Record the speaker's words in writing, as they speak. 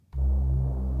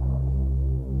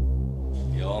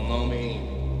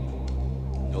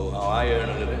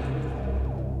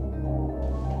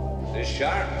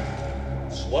shark,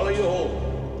 swallow you whole.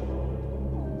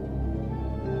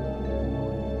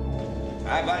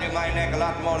 I value my neck a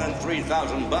lot more than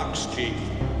 $3,000, Chief.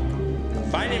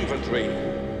 Find him for 3,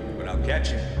 but I'll catch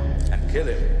him and kill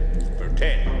him for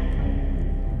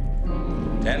 10.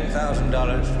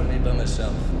 $10,000 for me by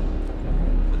myself.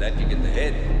 For that you get the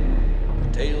head,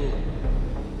 the tail,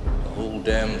 the whole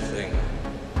damn thing.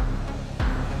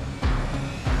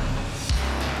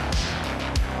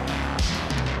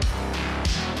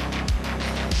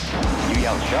 You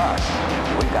yell shark,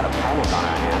 we've got a panic on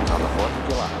our hands on the 4th of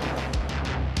July.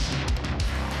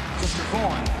 Mr.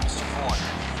 Vaughn,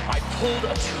 I pulled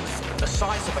a tooth the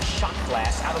size of a shot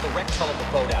glass out of the wreck hull of the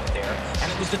boat out there,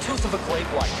 and it was the tooth of a great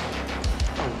white.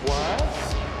 A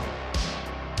what?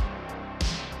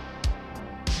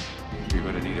 You're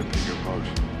gonna need a bigger boat.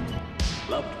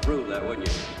 Love to prove that, wouldn't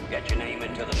you? Get your name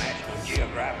into the National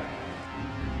Geographic.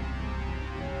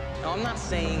 No, I'm not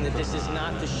saying that this is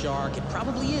not the shark. It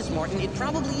probably is, Martin. It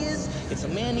probably is. It's a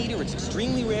man-eater. It's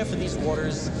extremely rare for these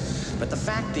waters. But the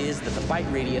fact is that the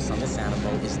bite radius on this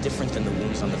animal is different than the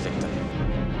wounds on the victim.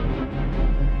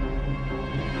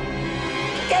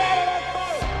 Get out of that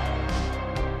boat!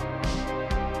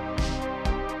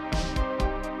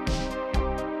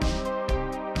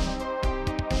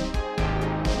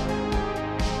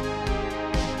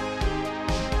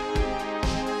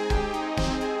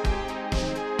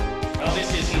 Well,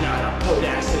 this is not a boat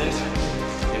accident.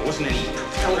 There wasn't any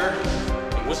propeller.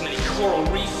 There wasn't any coral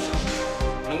reef.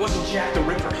 And it wasn't Jack the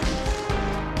Ripper.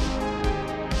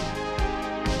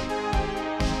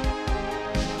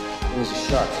 It was a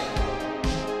shark.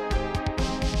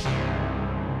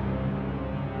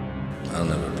 I'll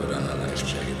never put on a nice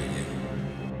jacket again.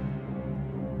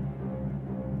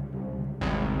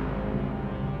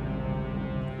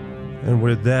 And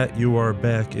with that, you are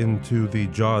back into the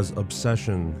Jaws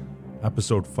Obsession,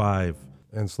 episode 5.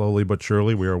 And slowly but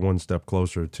surely, we are one step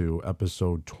closer to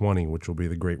episode 20, which will be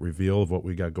the great reveal of what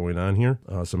we got going on here.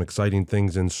 Some exciting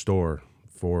things in store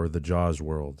for the Jaws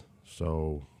world.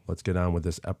 So let's get on with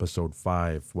this episode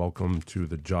 5. Welcome to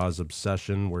the Jaws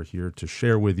Obsession. We're here to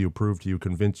share with you, prove to you,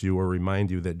 convince you, or remind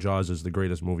you that Jaws is the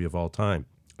greatest movie of all time.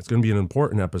 It's going to be an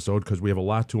important episode because we have a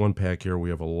lot to unpack here. We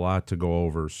have a lot to go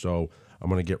over. So I'm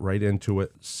going to get right into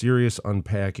it. Serious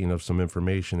unpacking of some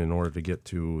information in order to get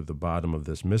to the bottom of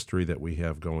this mystery that we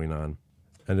have going on.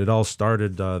 And it all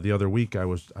started the other week.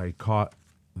 I caught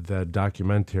the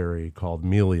documentary called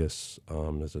Milius.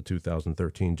 It's a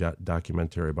 2013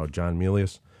 documentary about John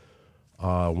Milius,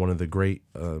 one of the great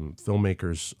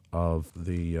filmmakers of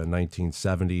the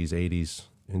 1970s, 80s,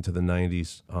 into the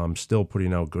 90s, still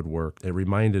putting out good work. It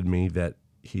reminded me that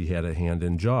he had a hand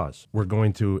in Jaws. We're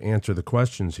going to answer the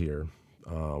questions here.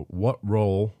 What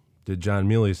role did John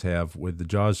Milius have with the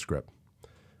Jaws script?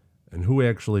 And who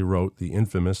actually wrote the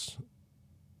infamous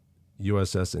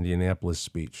USS Indianapolis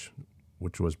speech,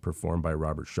 which was performed by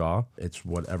Robert Shaw? It's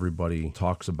what everybody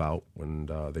talks about when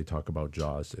they talk about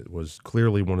Jaws. It was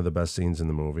clearly one of the best scenes in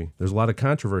the movie. There's a lot of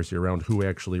controversy around who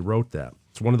actually wrote that.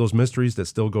 It's one of those mysteries that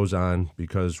still goes on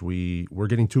because we're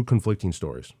getting two conflicting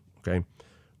stories, okay?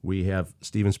 We have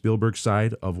Steven Spielberg's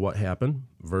side of what happened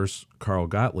versus Carl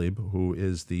Gottlieb, who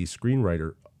is the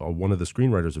screenwriter, one of the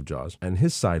screenwriters of Jaws, and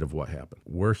his side of what happened.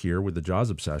 We're here with the Jaws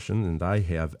Obsession, and I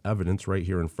have evidence right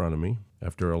here in front of me,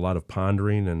 after a lot of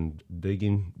pondering and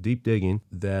deep digging,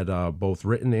 that both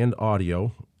written and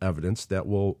audio evidence that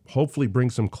will hopefully bring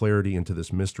some clarity into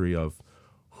this mystery of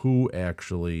who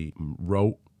actually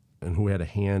wrote and who had a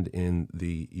hand in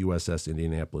the USS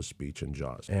Indianapolis speech in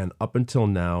Jaws. And up until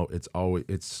now,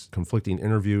 it's conflicting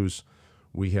interviews.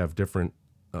 We have different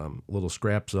little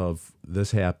scraps of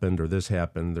this happened or this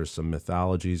happened. There's some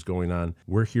mythologies going on.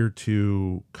 We're here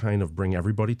to kind of bring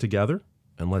everybody together,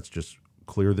 and let's just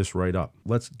clear this right up.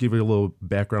 Let's give you a little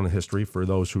background and history for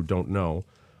those who don't know.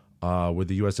 With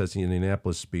the USS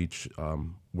Indianapolis speech,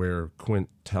 where Quint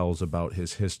tells about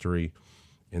his history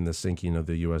in the sinking of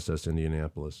the USS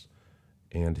Indianapolis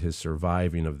and his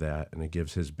surviving of that, and it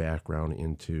gives his background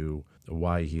into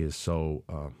why he is so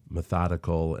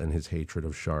methodical and his hatred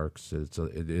of sharks. It's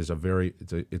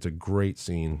a great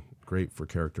scene, great for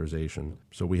characterization.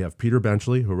 So we have Peter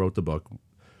Benchley, who wrote the book.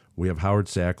 We have Howard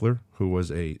Sackler, who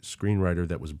was a screenwriter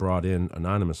that was brought in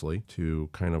anonymously to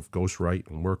kind of ghostwrite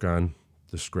and work on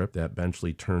the script that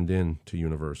Benchley turned in to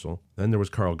Universal. Then there was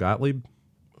Carl Gottlieb,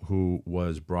 who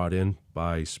was brought in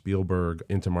by Spielberg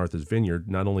into Martha's Vineyard.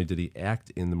 Not only did he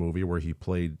act in the movie where he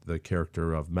played the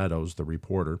character of Meadows, the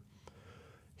reporter,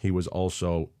 he was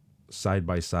also side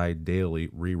by side daily,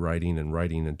 rewriting and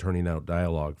writing and turning out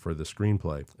dialogue for the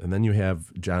screenplay. And then you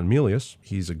have John Milius.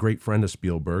 He's a great friend of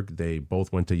Spielberg. They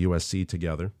both went to USC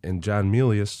together. And John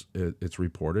Milius, it's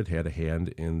reported, had a hand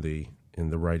in the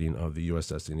writing of the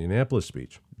USS Indianapolis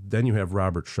speech. Then you have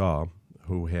Robert Shaw,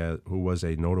 who was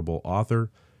a notable author.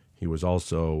 He was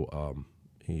also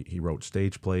he wrote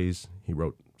stage plays. He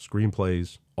wrote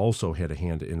screenplays. Also had a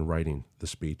hand in writing the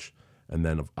speech, and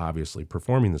then obviously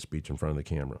performing the speech in front of the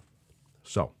camera.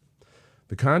 So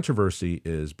the controversy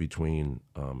is between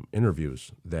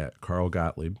interviews that Carl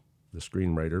Gottlieb, the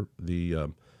screenwriter,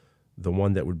 the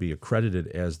one that would be accredited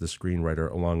as the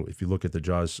screenwriter, along, if you look at the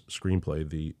Jaws screenplay,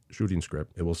 the shooting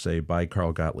script, it will say by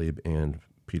Carl Gottlieb and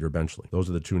Peter Benchley. Those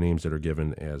are the two names that are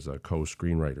given as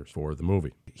co-screenwriters for the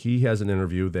movie. He has an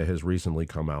interview that has recently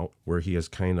come out where he has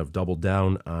kind of doubled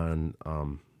down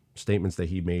on statements that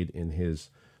he made in his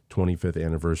 25th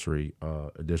anniversary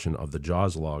edition of the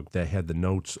Jaws log that had the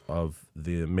notes of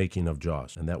the making of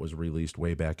Jaws, and that was released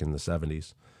way back in the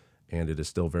 70s, and it is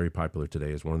still very popular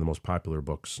today. It's one of the most popular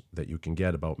books that you can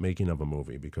get about making of a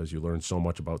movie, because you learn so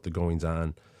much about the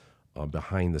goings-on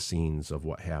behind the scenes of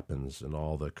what happens and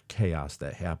all the chaos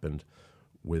that happened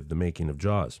with the making of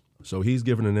Jaws. So he's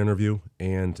given an interview,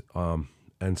 and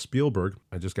Spielberg,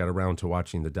 I just got around to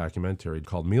watching the documentary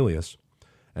called Milius,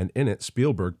 and in it,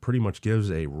 Spielberg pretty much gives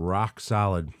a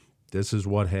rock-solid, this is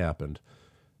what happened.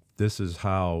 This is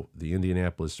how the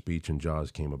Indianapolis speech in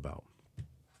Jaws came about.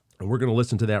 And we're going to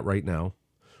listen to that right now.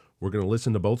 We're going to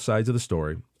listen to both sides of the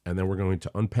story, and then we're going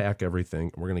to unpack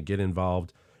everything. We're going to get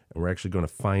involved, and we're actually going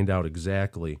to find out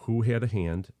exactly who had a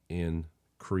hand in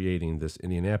creating this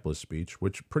Indianapolis speech,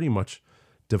 which pretty much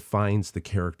defines the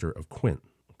character of Quint.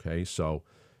 Okay, so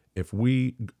if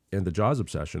we, in the Jaws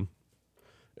obsession,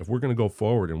 if we're going to go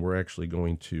forward and we're actually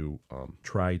going to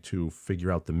try to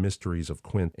figure out the mysteries of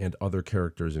Quint and other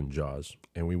characters in Jaws,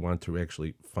 and we want to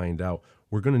actually find out,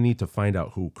 we're going to need to find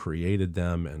out who created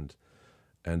them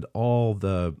and all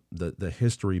the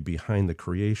history behind the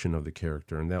creation of the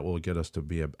character, and that will get us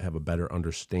to have a better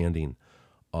understanding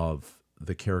of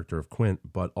the character of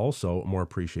Quint, but also more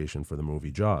appreciation for the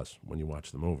movie Jaws when you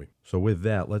watch the movie. So with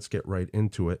that, let's get right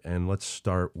into it, and we're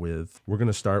going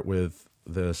to start with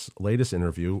this latest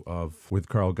interview with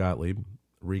Carl Gottlieb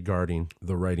regarding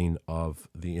the writing of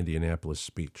the Indianapolis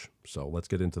speech. So let's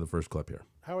get into the first clip here.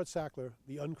 Howard Sackler,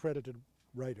 the uncredited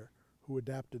writer who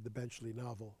adapted the Benchley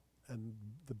novel and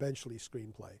the Benchley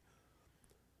screenplay.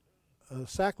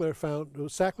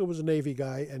 Sackler was a Navy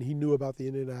guy, and he knew about the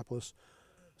Indianapolis,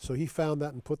 so he found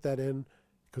that and put that in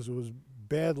because it was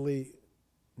badly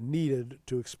needed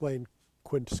to explain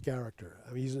Quint's character.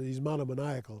 I mean, he's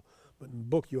monomaniacal, but in the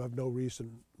book you have no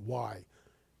reason why.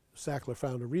 Sackler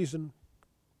found a reason,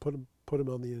 put him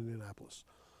on the Indianapolis.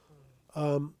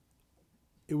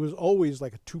 It was always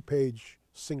like a 2-page,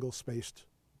 single-spaced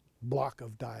block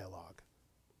of dialogue,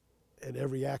 and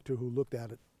every actor who looked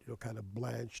at it, kind of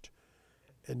blanched,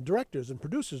 and directors and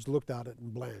producers looked at it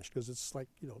and blanched because it's like,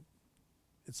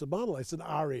 it's a monologue, it's an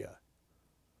aria.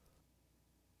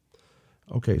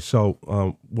 Okay,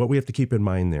 so what we have to keep in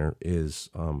mind there is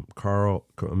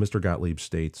Mr. Gottlieb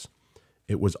states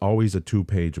it was always a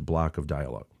 2-page block of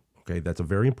dialogue. Okay, that's a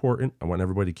very important. I want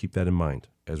everybody to keep that in mind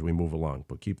as we move along.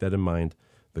 But keep that in mind,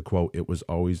 the quote, it was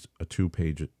always a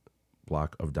 2-page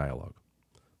block of dialogue.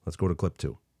 Let's go to clip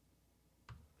 2.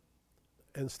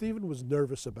 And Stephen was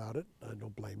nervous about it. I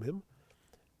don't blame him.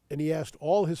 And he asked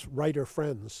all his writer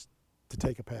friends to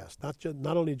take a pass.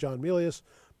 Not only John Milius,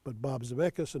 but Bob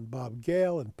Zemeckis and Bob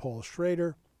Gale and Paul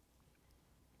Schrader.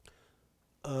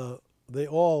 They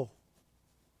all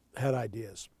had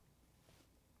ideas.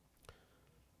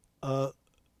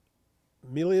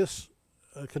 Milius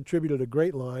contributed a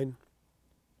great line.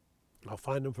 I'll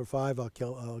find him for 5. I'll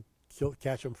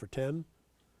catch him for 10.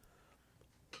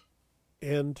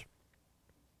 And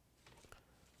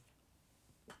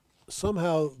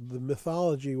somehow the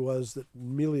mythology was that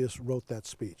Milius wrote that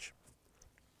speech.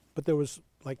 But there was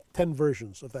like 10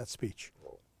 versions of that speech,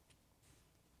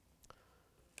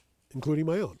 including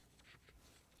my own.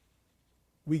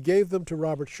 We gave them to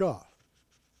Robert Shaw.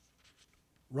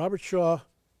 Robert Shaw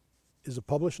is a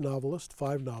published novelist,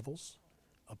 5 novels,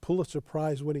 a Pulitzer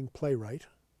Prize-winning playwright,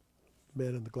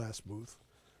 Man in the Glass Booth.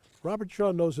 Robert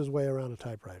Shaw knows his way around a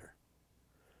typewriter.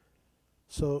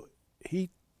 So he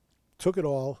took it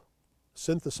all,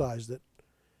 synthesized it,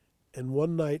 and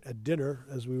one night at dinner,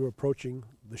 as we were approaching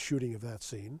the shooting of that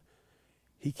scene,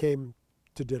 he came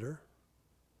to dinner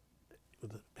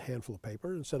with a handful of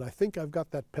paper and said, I think I've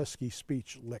got that pesky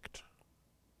speech licked.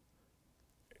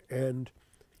 And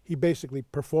he basically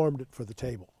performed it for the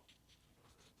table.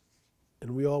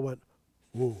 And we all went,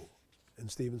 whoa.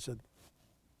 And Stephen said,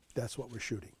 that's what we're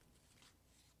shooting.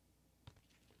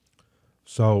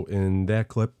 So in that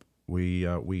clip, we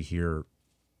hear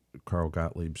Carl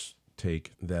Gottlieb's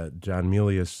take that John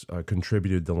Milius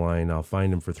contributed the line, "I'll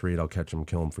find him for 3 and I'll catch him,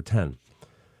 kill him for 10."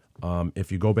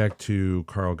 If you go back to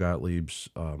Carl Gottlieb's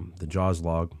the Jaws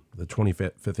log, the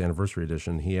 25th anniversary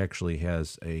edition, he actually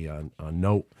has a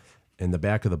note in the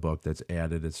back of the book that's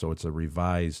added. So it's a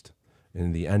revised,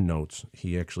 in the end notes,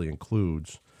 he actually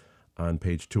includes on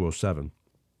page 207.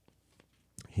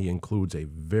 He includes a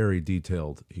very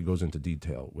detailed, he goes into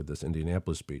detail with this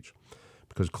Indianapolis speech,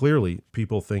 because clearly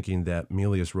people thinking that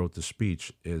Milius wrote the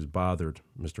speech is bothered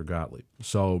Mr. Gottlieb.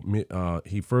 So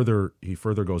he further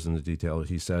goes into detail.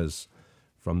 He says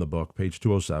from the book, page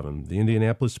 207, the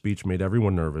Indianapolis speech made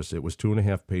everyone nervous. It was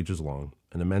 2.5 pages long,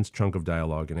 an immense chunk of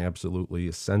dialogue, and absolutely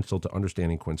essential to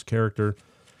understanding Quint's character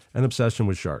and obsession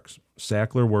with sharks.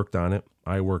 Sackler worked on it.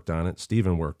 I worked on it.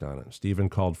 Stephen worked on it. Stephen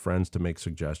called friends to make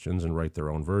suggestions and write their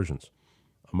own versions.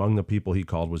 Among the people he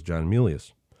called was John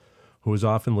Milius, who is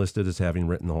often listed as having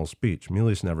written the whole speech.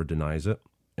 Milius never denies it,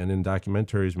 and in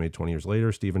documentaries made 20 years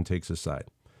later, Stephen takes his side.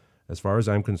 As far as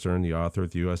I'm concerned, the author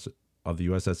of the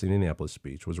USS Indianapolis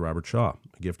speech was Robert Shaw,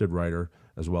 a gifted writer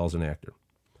as well as an actor.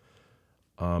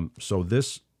 So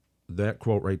that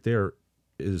quote right there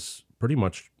is pretty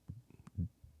much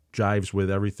jives with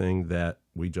everything that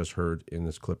we just heard in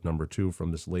this clip number 2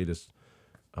 from this latest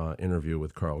interview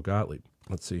with Carl Gottlieb.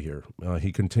 Let's see here.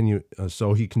 He continues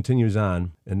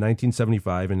on. In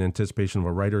 1975, in anticipation of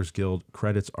a Writers Guild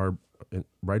credits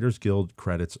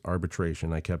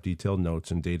arbitration, I kept detailed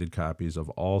notes and dated copies of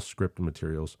all script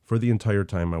materials for the entire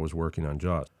time I was working on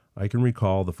Jaws. I can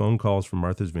recall the phone calls from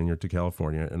Martha's Vineyard to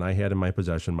California, and I had in my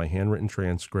possession my handwritten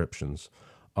transcriptions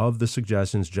of the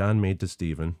suggestions John made to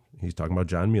Stephen, he's talking about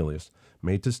John Milius,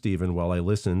 made to Stephen while I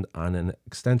listened on an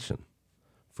extension.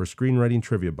 For screenwriting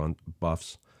trivia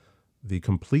buffs, the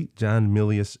complete John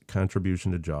Milius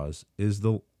contribution to Jaws is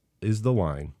the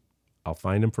line, "I'll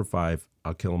find him for 5,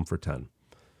 I'll kill him for 10."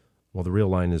 Well, the real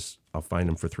line is, "I'll find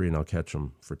him for 3 and I'll catch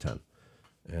him for 10."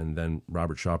 And then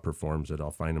Robert Shaw performs it,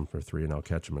 "I'll find him for 3 and I'll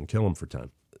catch him and kill him for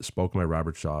 10." Spoken by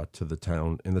Robert Shaw to the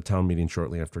town in the town meeting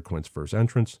shortly after Quint's first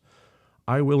entrance.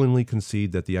 I willingly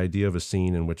concede that the idea of a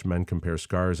scene in which men compare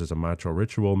scars as a macho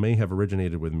ritual may have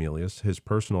originated with Milius. His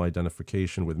personal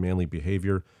identification with manly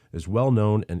behavior is well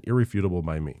known and irrefutable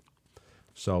by me.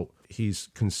 So he's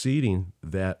conceding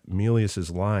that Milius's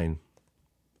line,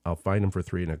 "I'll find him for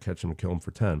 3 and I'll catch him and kill him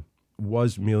for 10,"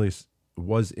 was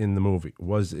in the movie.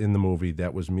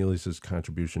 That was Milius's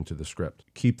contribution to the script.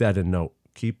 Keep that in note.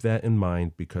 Keep that in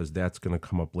mind, because that's going to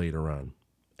come up later on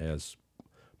as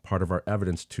part of our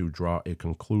evidence to draw a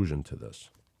conclusion to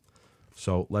this.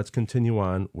 So let's continue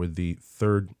on with the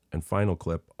third and final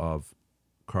clip of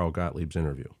Carl Gottlieb's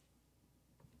interview.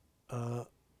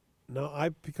 Now,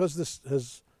 because this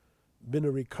has been a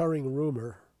recurring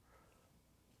rumor,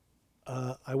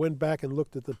 I went back and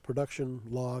looked at the production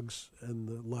logs and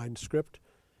the line script,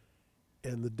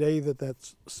 and the day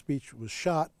that speech was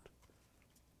shot,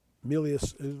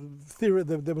 Milius,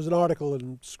 there was an article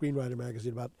in Screenwriter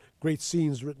magazine about great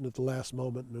scenes written at the last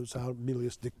moment, and it was how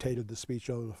Milius dictated the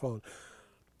speech over the phone.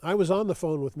 I was on the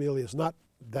phone with Milius, not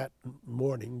that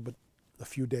morning, but a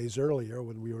few days earlier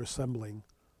when we were assembling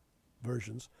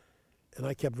versions, and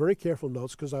I kept very careful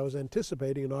notes because I was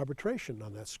anticipating an arbitration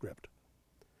on that script.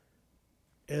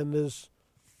 And there's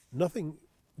nothing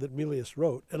that Milius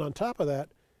wrote. And on top of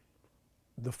that,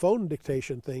 the phone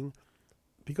dictation thing,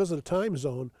 because of the time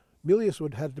zone, Milius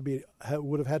would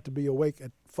have had to be awake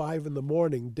at 5 in the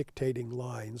morning dictating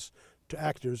lines to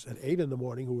actors at 8 in the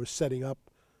morning who were setting up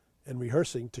and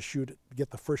rehearsing to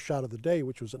get the first shot of the day,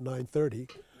 which was at 9:30,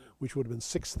 which would have been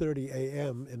 6:30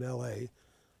 a.m. in L.A.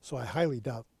 So I highly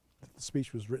doubt that the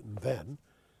speech was written then.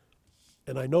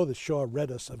 And I know that Shaw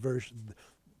read us a version,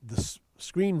 the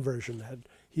screen version,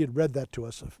 he had read that to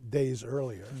us days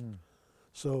earlier.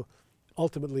 So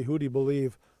ultimately, who do you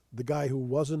believe? The guy who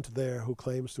wasn't there, who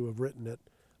claims to have written it,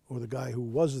 or the guy who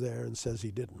was there and says he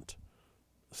didn't,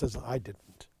 says I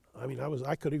didn't? I mean,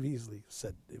 I could have easily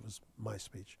said it was my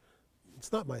speech.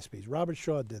 It's not my speech. Robert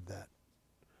Shaw did that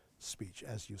speech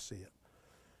as you see it.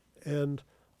 And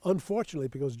unfortunately,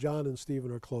 because John and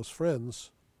Stephen are close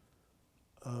friends,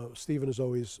 Stephen has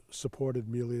always supported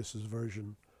Milius's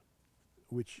version,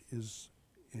 which is,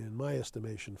 in my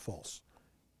estimation, false.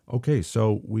 Okay,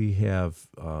 so we have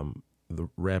the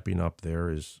wrapping up there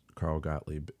is Carl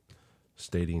Gottlieb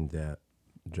stating that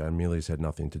John Milius had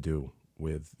nothing to do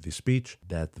with the speech,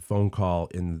 that the phone call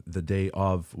in the day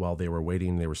of, while they were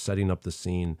waiting, they were setting up the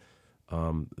scene.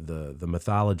 The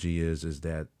mythology is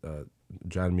that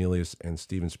John Milius and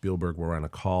Steven Spielberg were on a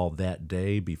call that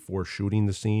day before shooting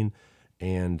the scene,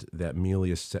 and that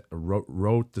Milius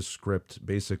wrote the script,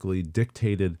 basically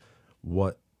dictated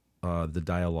what the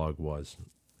dialogue was.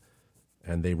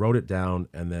 And they wrote it down,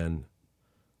 and then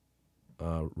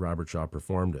Robert Shaw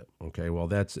performed it. Okay, well,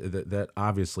 that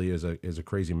obviously is a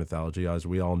crazy mythology, as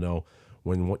we all know.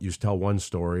 When what you tell one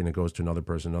story and it goes to another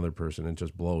person, it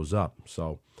just blows up.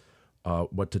 So,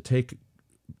 what to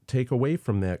take away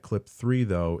from that clip 3,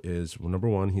 though, is, well, number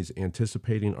one, he's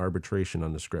anticipating arbitration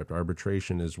on the script.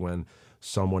 Arbitration is when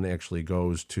someone actually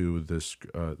goes to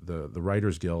the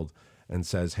Writers Guild and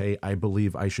says, hey, I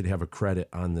believe I should have a credit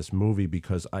on this movie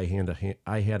because I had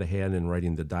a hand in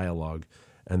writing the dialogue,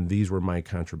 and these were my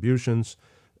contributions.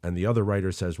 And the other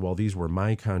writer says, well, these were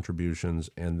my contributions,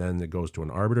 and then it goes to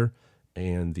an arbiter,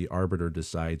 and the arbiter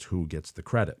decides who gets the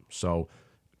credit. So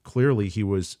clearly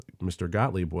Mr.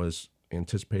 Gottlieb was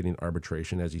anticipating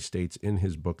arbitration, as he states in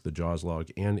his book, The Jaws Log,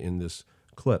 and in this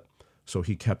clip. So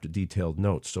he kept detailed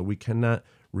notes. So we cannot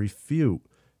refute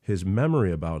his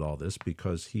memory about all this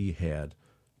because he had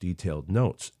detailed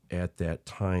notes at that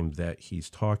time that he's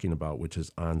talking about, which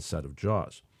is on set of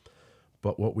Jaws.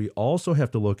 But what we also have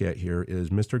to look at here is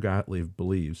Mr. Gottlieb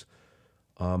believes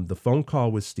the phone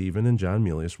call with Steven and John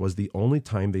Milius was the only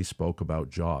time they spoke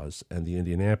about Jaws and the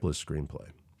Indianapolis screenplay.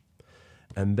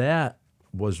 And that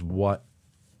was what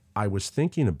I was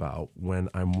thinking about when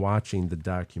I'm watching the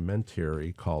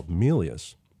documentary called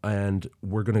Milius. And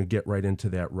we're going to get right into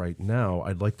that right now.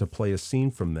 I'd like to play a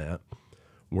scene from that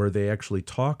where they actually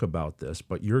talk about this,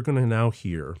 but you're going to now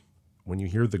hear, when you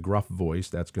hear the gruff voice,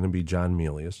 that's going to be John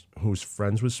Milius, who's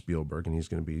friends with Spielberg, and he's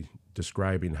going to be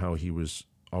describing how he was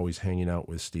always hanging out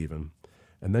with Steven.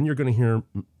 And then you're going to hear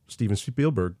Steven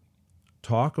Spielberg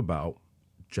talk about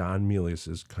John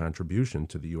Milius's contribution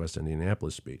to the U.S.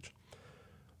 Indianapolis speech.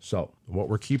 So what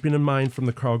we're keeping in mind from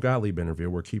the Carl Gottlieb interview,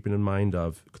 we're keeping in mind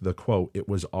of the quote, it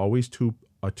was always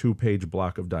a two-page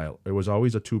block of dialogue. It was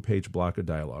always a two-page block of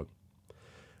dialogue.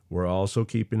 We're also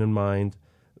keeping in mind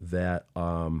that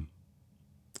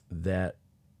that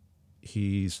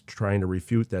he's trying to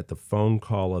refute that the phone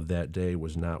call of that day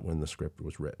was not when the script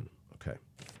was written. Okay.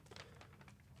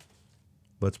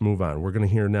 Let's move on. We're going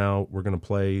to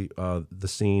play the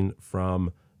scene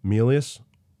from Milius,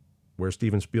 where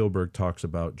Steven Spielberg talks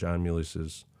about John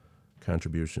Milius's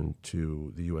contribution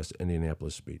to the U.S.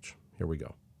 Indianapolis speech. Here we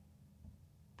go.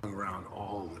 Around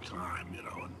all the time,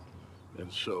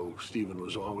 and so Steven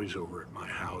was always over at my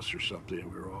house or something,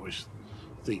 and we were always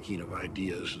thinking of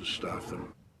ideas and stuff. And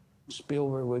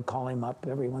Spielberg would call him up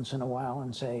every once in a while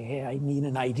and say, hey, I need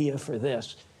an idea for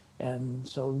this. And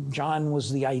so John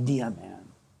was the idea man.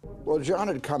 Well, John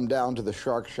had come down to the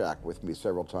Shark Shack with me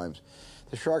several times.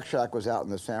 The Shark Shack was out in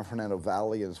the San Fernando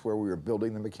Valley, and it's where we were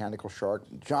building the mechanical shark.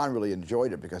 John really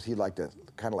enjoyed it because he liked to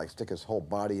kind of like stick his whole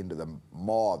body into the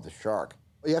maw of the shark.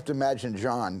 You have to imagine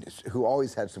John, who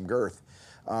always had some girth,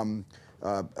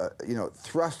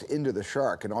 thrust into the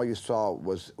shark, and all you saw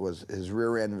was his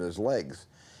rear end and his legs.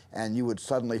 And you would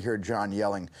suddenly hear John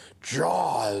yelling,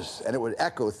 "Jaws!" And it would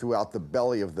echo throughout the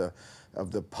belly of the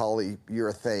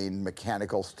polyurethane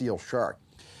mechanical steel shark.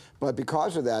 But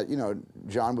because of that,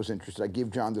 John was interested. I gave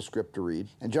John the script to read,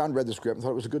 and John read the script and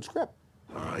thought it was a good script.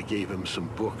 I gave him some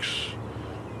books,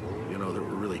 that were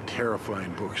really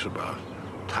terrifying books about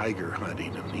tiger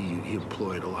hunting, and he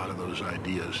employed a lot of those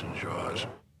ideas in Jaws.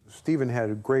 Steven had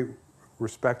a great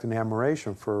respect and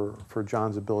admiration for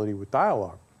John's ability with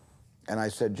dialogue. And I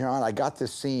said, John, I got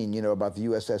this scene, about the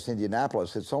USS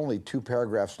Indianapolis. It's only 2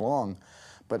 paragraphs long,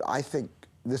 but I think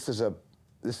this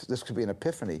could be an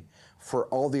epiphany for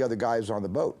all the other guys on the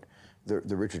boat.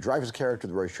 The Richard Dreyfuss character,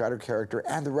 the Roy Scheider character,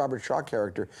 and the Robert Shaw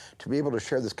character, to be able to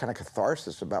share this kind of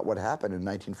catharsis about what happened in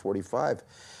 1945.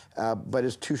 But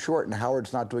it's too short, and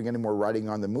Howard's not doing any more writing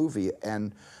on the movie,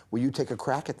 and will you take a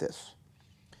crack at this?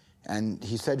 And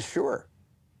he said, sure.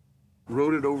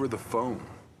 Wrote it over the phone.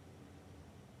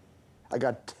 I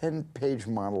got 10-page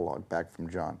monologue back from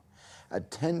John. A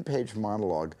 10-page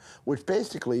monologue, which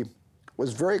basically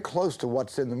was very close to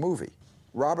what's in the movie.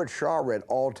 Robert Shaw read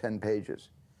all 10 pages,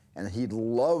 and he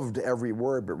loved every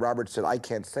word, but Robert said, I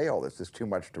can't say all this, it's too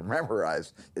much to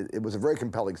memorize. It was a very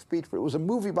compelling speech, but it was a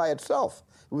movie by itself.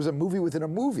 It was a movie within a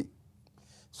movie.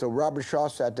 So Robert Shaw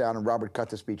sat down, and Robert cut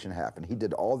the speech in half, and he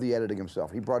did all the editing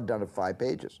himself. He brought it down to 5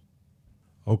 pages.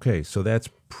 Okay, so that's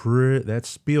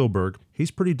Spielberg. He's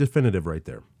pretty definitive right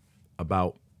there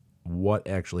about what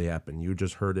actually happened. You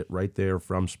just heard it right there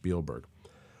from Spielberg.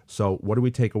 So what do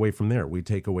we take away from there? We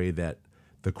take away that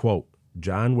the quote,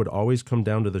 John would always come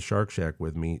down to the Shark Shack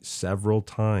with me several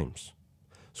times.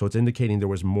 So it's indicating there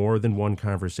was more than one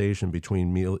conversation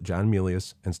between John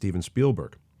Milius and Steven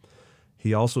Spielberg.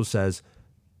 He also says,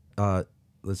 we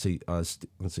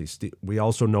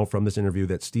also know from this interview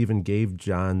that Steven gave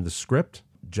John the script.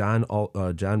 John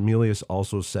Milius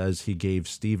also says he gave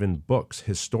Steven books,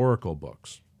 historical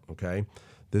books. Okay,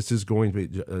 this is going to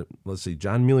be.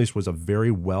 John Milius was a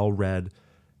very well-read.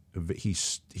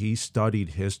 He studied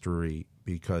history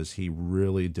because he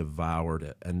really devoured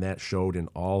it, and that showed in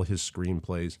all his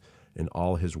screenplays and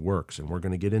all his works, and we're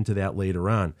going to get into that later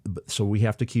on. So we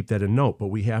have to keep that in note, but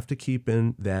we have to keep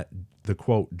in that the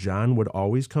quote, John would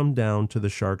always come down to the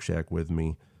Shark Shack with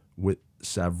me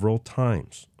several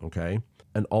times, okay?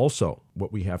 And also,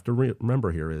 what we have to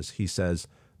remember here is he says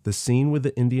the scene with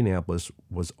the Indianapolis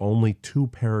was only 2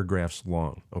 paragraphs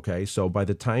long, okay? So by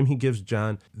the time he gives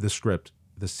John the script,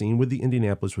 the scene with the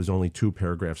Indianapolis was only 2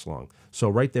 paragraphs long. So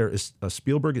right there,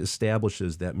 Spielberg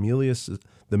establishes that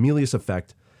the Milius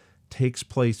effect takes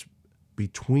place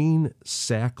between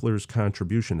Sackler's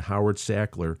contribution, Howard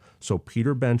Sackler, so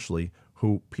Peter Benchley,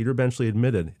 who Peter Benchley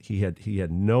admitted he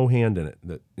had no hand in it.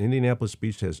 The Indianapolis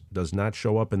speech does not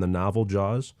show up in the novel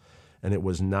Jaws, and it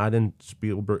was not in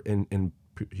Spielberg in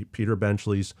Peter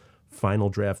Benchley's final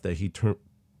draft that he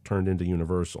turned into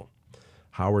Universal.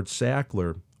 Howard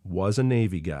Sackler was a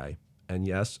Navy guy, and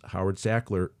yes, Howard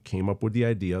Sackler came up with the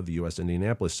idea of the U.S.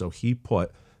 Indianapolis, so he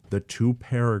put the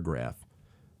 2-paragraph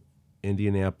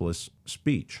Indianapolis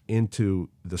speech into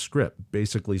the script,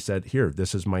 basically said, here,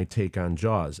 this is my take on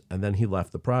Jaws, and then he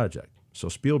left the project. So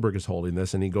Spielberg is holding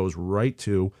this, and he goes right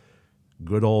to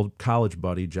good old college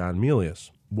buddy John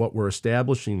Milius. What we're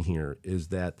establishing here is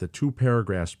that the 2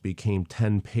 paragraphs became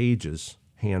 10 pages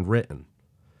handwritten,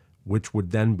 which would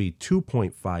then be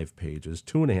 2.5 pages,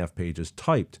 2.5 pages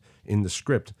typed in the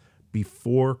script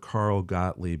before Carl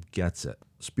Gottlieb gets it.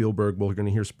 Spielberg, we're going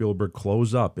to hear Spielberg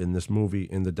close up in this movie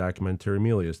in the documentary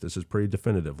Milius. This is pretty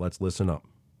definitive. Let's listen up.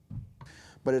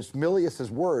 But it's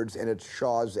Milius's words and it's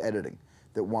Shaw's editing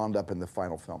that wound up in the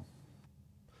final film.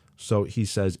 So he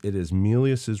says it is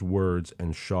Milius's words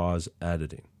and Shaw's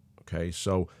editing. Okay,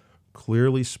 so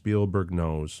clearly Spielberg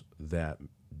knows that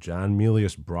John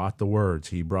Milius brought the words,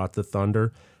 he brought the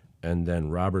thunder, and then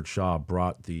Robert Shaw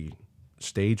brought the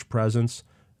stage presence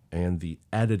and the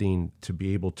editing to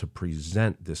be able to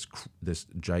present this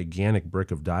gigantic brick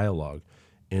of dialogue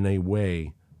in a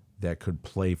way that could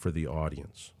play for the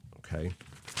audience, okay?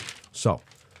 So,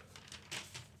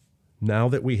 now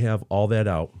that we have all that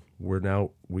out,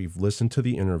 we've listened to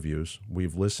the interviews,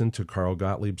 we've listened to Carl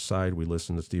Gottlieb's side, we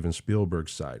listened to Steven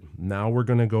Spielberg's side. Now we're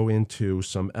going to go into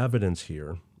some evidence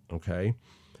here, okay?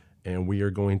 And we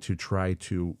are going to try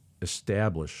to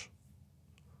establish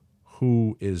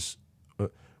who is...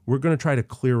 we're going to try to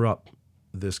clear up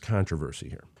this controversy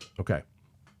here. Okay.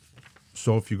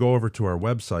 So if you go over to our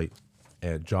website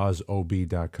at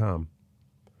jawsob.com,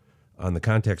 on the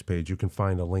contacts page, you can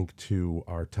find a link to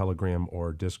our Telegram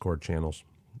or Discord channels.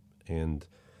 And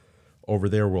over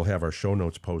there, we'll have our show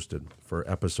notes posted for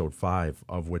episode 5,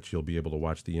 of which you'll be able to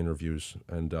watch the interviews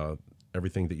and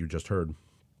everything that you just heard.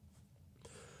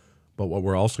 But what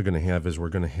we're also going to have is we're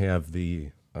going to have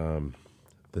the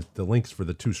links for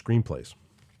the 2 screenplays.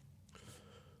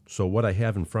 So what I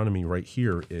have in front of me right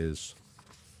here is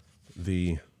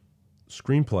the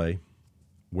screenplay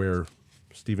where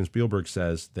Steven Spielberg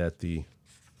says that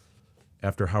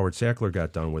after Howard Sackler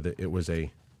got done with it, it was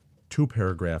a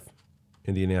 2-paragraph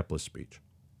Indianapolis speech.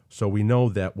 So we know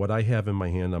that what I have in my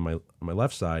hand on my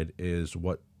left side is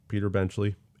what Peter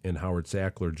Benchley and Howard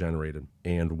Sackler generated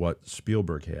and what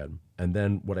Spielberg had. And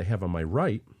then what I have on my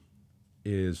right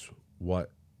is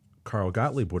what Carl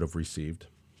Gottlieb would have received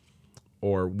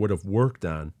or would have worked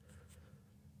on.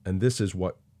 And this is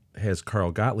what has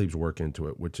Carl Gottlieb's work into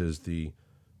it, which is the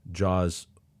Jaws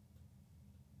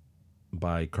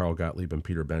by Carl Gottlieb and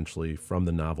Peter Benchley from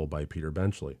the novel by Peter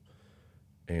Benchley.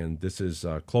 And this is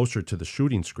closer to the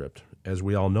shooting script. As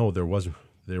we all know, there was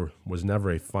never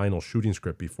a final shooting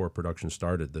script before production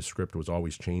started. The script was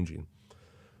always changing.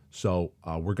 So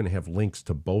we're going to have links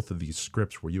to both of these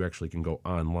scripts where you actually can go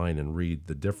online and read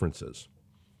the differences.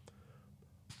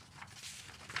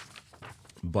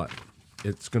 But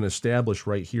it's going to establish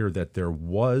right here that there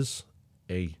was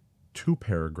a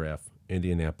 2-paragraph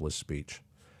Indianapolis speech,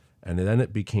 and then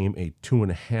it became a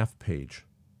 2.5-page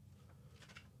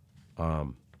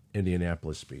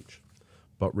Indianapolis speech.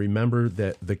 But remember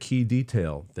that the key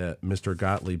detail that Mr.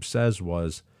 Gottlieb says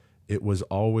was it was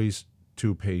always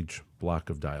 2-page block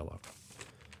of dialogue.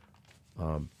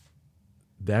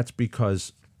 That's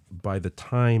because by the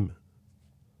time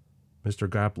Mr.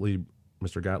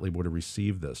 Gottlieb would have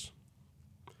received this,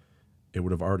 it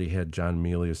would have already had John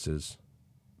Milius's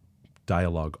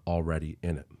dialogue already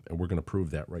in it. And we're going to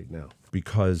prove that right now.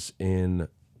 Because in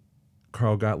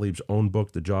Carl Gottlieb's own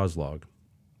book, The Jaws Log,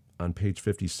 on page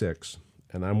 56,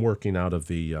 and I'm working out of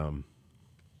the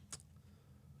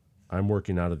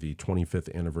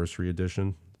 25th anniversary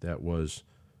edition that was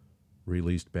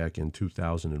released back in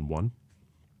 2001.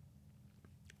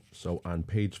 So on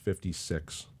page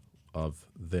 56 of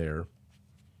there,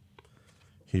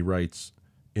 he writes,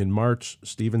 in March,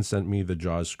 Steven sent me the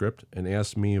Jaws script and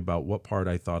asked me about what part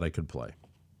I thought I could play.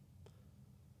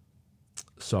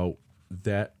 So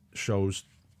that shows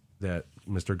that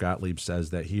Mr. Gottlieb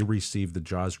says that he received the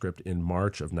Jaws script in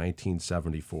March of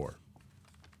 1974.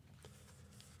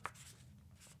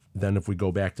 Then if we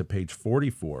go back to page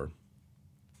 44,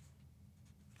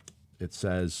 it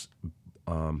says,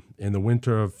 in the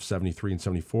winter of 73 and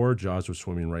 74, Jaws was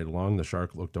swimming right along. The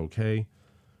shark looked okay.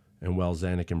 And while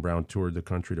Zanuck and Brown toured the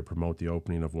country to promote the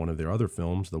opening of one of their other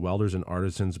films, the welders and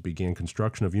artisans began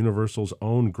construction of Universal's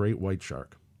own Great White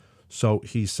Shark. So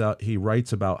he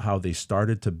writes about how they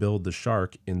started to build the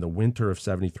shark in the winter of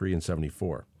 73 and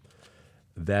 74.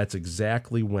 That's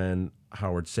exactly when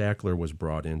Howard Sackler was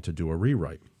brought in to do a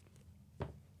rewrite.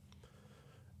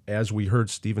 As we heard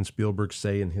Steven Spielberg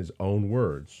say in his own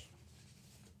words,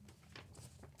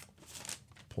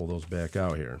 pull those back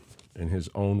out here. In his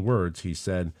own words, he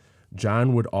said,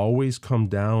 John would always come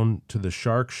down to the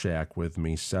Shark Shack with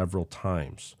me several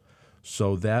times.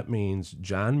 So that means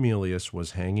John Milius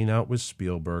was hanging out with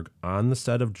Spielberg on the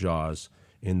set of Jaws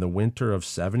in the winter of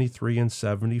 73 and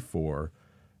 74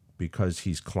 because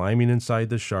he's climbing inside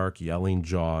the shark, yelling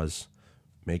Jaws,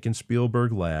 making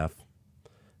Spielberg laugh,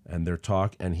 and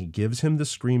and he gives him the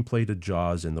screenplay to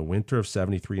Jaws in the winter of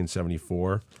 73 and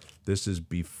 74. This is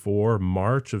before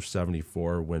March of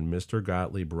 74 when Mr.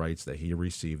 Gottlieb writes that he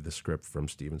received the script from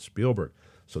Steven Spielberg.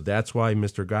 So that's why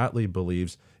Mr. Gottlieb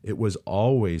believes it was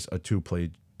always a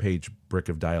two-page brick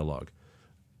of dialogue.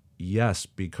 Yes,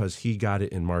 because he got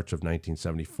it in March of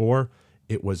 1974.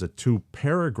 It was a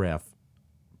two-paragraph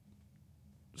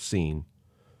scene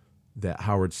that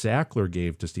Howard Sackler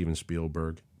gave to Steven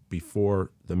Spielberg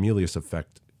before the Milius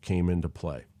effect came into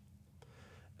play.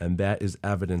 And that is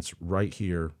evidence right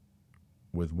here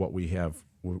with what we have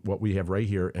right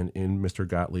here and in Mr.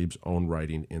 Gottlieb's own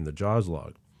writing in the Jaws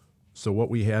log. So what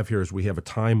we have here is we have a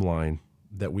timeline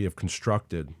that we have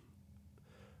constructed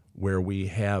where we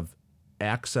have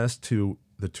access to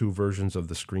the two versions of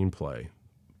the screenplay,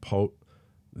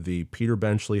 the Peter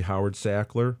Benchley, Howard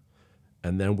Sackler,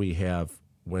 and then we have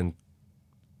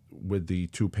with the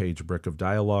two-page brick of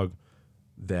dialogue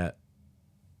that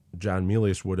John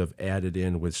Milius would have added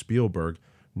in with Spielberg.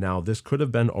 Now, this could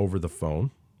have been over the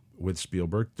phone with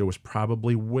Spielberg. There was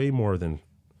probably way more than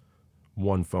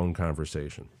one phone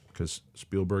conversation because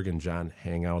Spielberg and John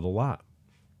hang out a lot.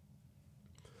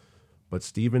 But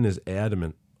Steven is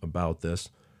adamant about this,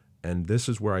 and this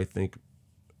is where I think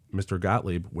Mr.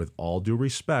 Gottlieb, with all due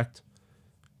respect,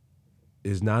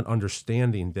 is not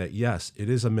understanding that, yes, it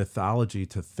is a mythology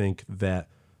to think that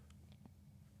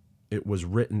it was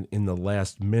written in the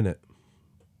last minute,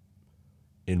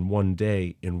 in one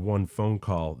day, in one phone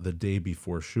call, the day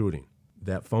before shooting.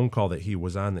 That phone call that he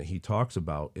was on that he talks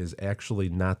about is actually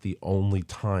not the only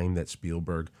time that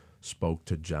Spielberg spoke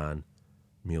to John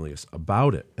Milius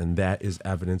about it. And that is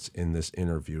evidence in this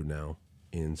interview now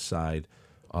inside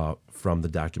from the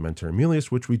documentary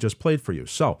Milius, which we just played for you.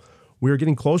 So we're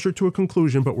getting closer to a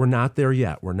conclusion, but we're not there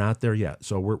yet.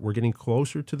 So we're getting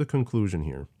closer to the conclusion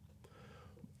here.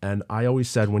 And I always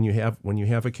said when you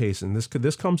have a case, and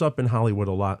this comes up in Hollywood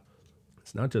a lot.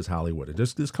 It's not just Hollywood.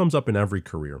 This comes up in every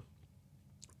career,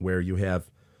 where you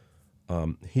have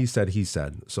he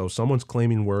said. So someone's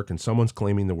claiming work and someone's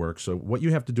claiming the work. So what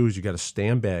you have to do is you got to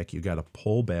stand back, you got to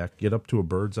pull back, get up to a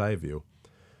bird's eye view,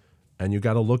 and you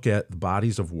got to look at the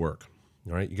bodies of work.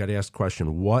 All right, you got to ask the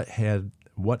question: what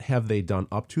have they done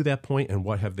up to that point, and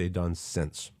what have they done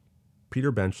since?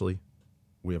 Peter Benchley,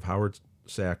 we have Howard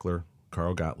Sackler,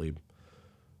 Carl Gottlieb,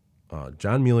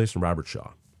 John Milius, and Robert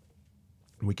Shaw.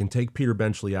 We can take Peter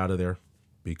Benchley out of there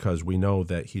because we know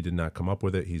that he did not come up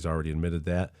with it. He's already admitted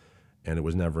that, and it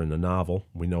was never in the novel.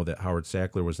 We know that Howard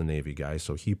Sackler was a Navy guy,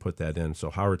 so he put that in.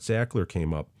 So Howard Sackler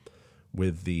came up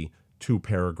with the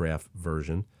two-paragraph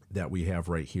version that we have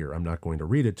right here. I'm not going to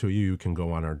read it to you. You can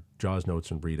go on our Jaws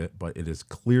notes and read it, but it is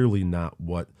clearly not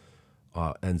what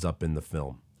ends up in the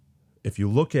film. If you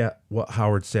look at what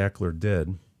Howard Sackler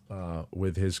did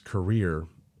with his career,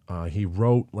 he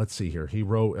wrote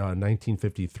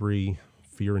 1953,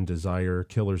 Fear and Desire,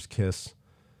 Killer's Kiss,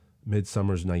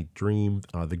 Midsummer's Night Dream,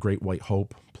 The Great White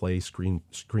Hope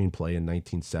screenplay in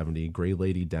 1970, Gray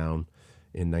Lady Down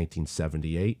in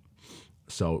 1978,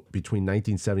 So between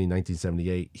 1970 and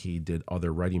 1978, he did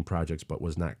other writing projects but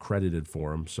was not credited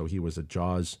for them. So he was a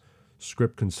Jaws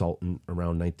script consultant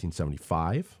around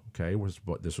 1975. Okay,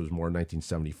 this was more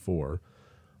 1974,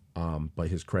 but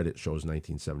his credit shows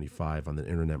 1975 on the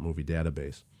Internet Movie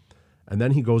Database. And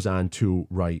then he goes on to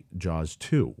write Jaws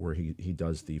 2, where he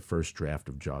does the first draft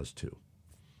of Jaws 2.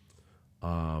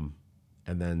 And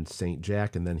then St.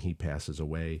 Jack, and then he passes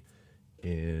away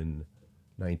in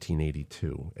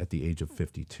 1982 at the age of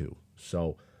 52.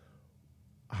 So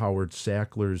Howard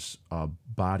Sackler's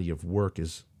body of work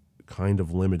is kind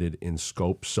of limited in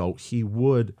scope. So he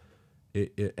would,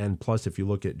 and plus, if you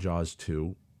look at Jaws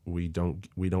 2, we don't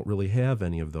really have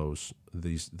any of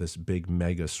this big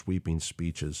mega sweeping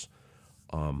speeches.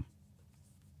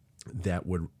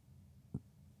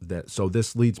 So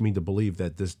this leads me to believe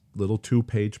that this little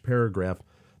 2-page paragraph,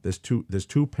 this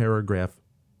two paragraph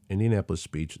Indianapolis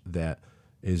speech that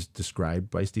is described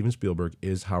by Steven Spielberg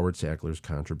is Howard Sackler's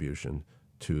contribution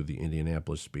to the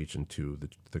Indianapolis speech and to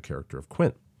the character of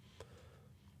Quint.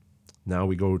 Now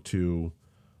we go to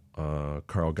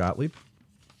Carl Gottlieb.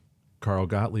 Carl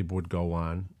Gottlieb would go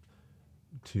on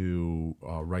to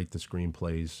write the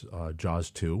screenplays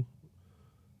Jaws 2,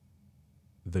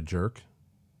 The Jerk,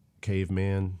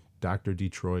 Caveman, Dr.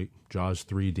 Detroit, Jaws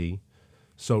 3D.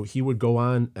 So he would go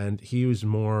on, and he was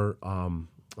more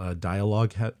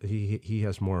dialogue. He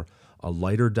has more a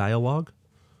lighter dialogue.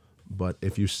 But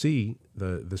if you see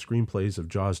the screenplays of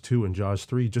Jaws 2 and Jaws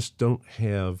 3 just don't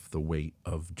have the weight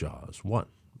of Jaws 1,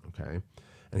 okay?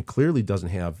 And clearly doesn't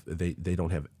have, they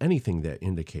don't have anything that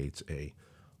indicates a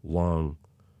long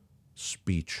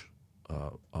speech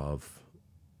of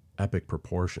epic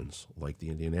proportions like the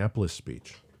Indianapolis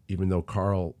speech, even though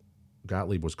Carl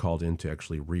Gottlieb was called in to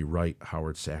actually rewrite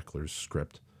Howard Sackler's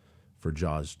script for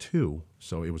Jaws 2,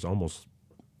 so it was almost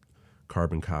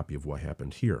carbon copy of what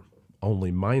happened here,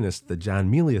 only minus the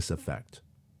John Milius effect,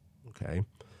 okay?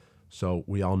 So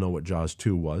we all know what Jaws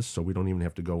 2 was, so we don't even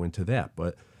have to go into that,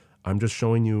 but I'm just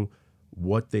showing you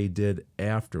what they did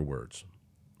afterwards.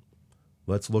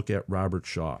 Let's look at Robert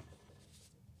Shaw,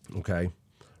 okay?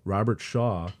 Robert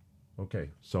Shaw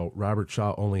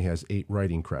only has 8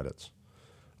 writing credits.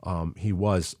 He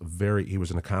was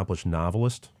an accomplished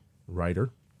novelist, writer,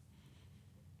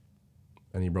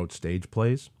 and he wrote stage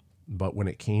plays. But when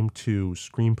it came to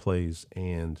screenplays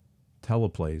and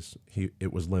teleplays,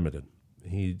 it was limited.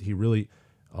 He really,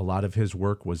 a lot of his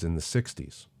work was in the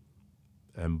 60s.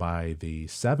 And by the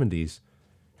 70s,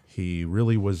 he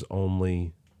really was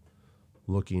only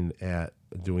looking at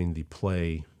doing the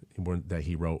play that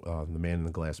he wrote, The Man in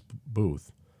the Glass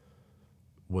Booth,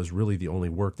 was really the only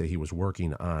work that he was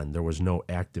working on. There was no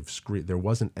there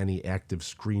wasn't any active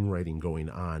screenwriting going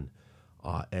on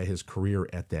at his career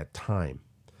at that time.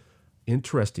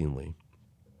 Interestingly,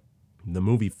 the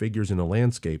movie Figures in a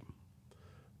Landscape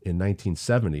in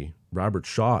 1970, Robert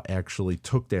Shaw actually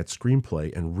took that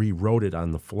screenplay and rewrote it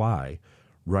on the fly,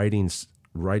 rewriting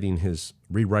his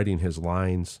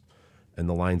lines and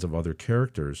the lines of other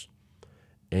characters.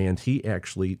 And he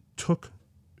actually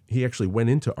went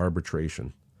into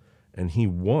arbitration, and he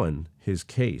won his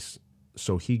case.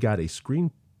 So he got a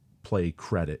screenplay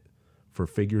credit for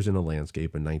Figures in a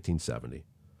Landscape in 1970.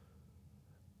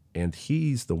 And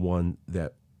he's the one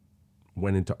that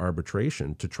went into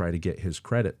arbitration to try to get his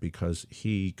credit because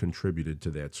he contributed to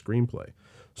that screenplay.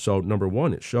 So number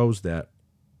one, it shows that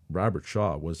Robert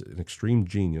Shaw was an extreme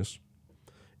genius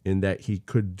in that he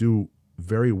could do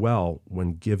very well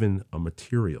when given a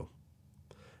material.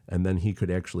 And then he could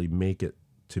actually make it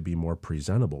to be more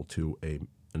presentable to an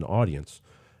audience,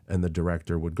 and the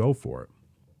director would go for it.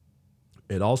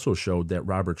 It also showed that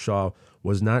Robert Shaw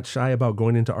was not shy about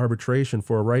going into arbitration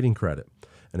for a writing credit.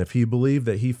 And if he believed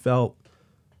and he felt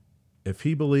that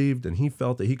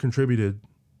he contributed,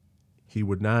 he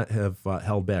would not have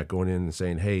held back going in and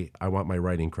saying, hey, I want my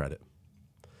writing credit.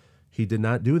 He did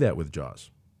not do that with Jaws.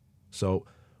 So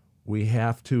we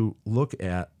have to look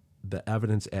at the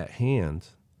evidence at hand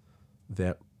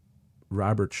that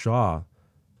Robert Shaw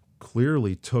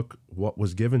clearly took what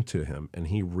was given to him and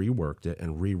he reworked it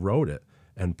and rewrote it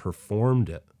and performed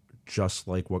it just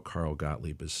like what Carl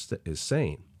Gottlieb is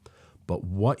saying. But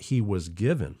what he was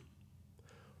given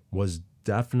was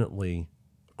definitely,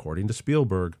 according to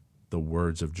Spielberg, the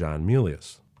words of John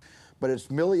Milius. But it's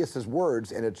Milius's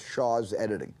words and it's Shaw's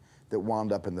editing that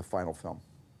wound up in the final film.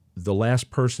 The last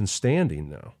person standing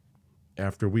now,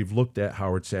 after we've looked at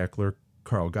Howard Sackler,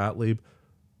 Carl Gottlieb,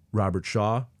 Robert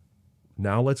Shaw,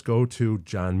 now let's go to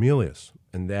John Milius.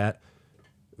 And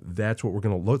that's what we're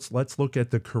going to let's look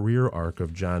at the career arc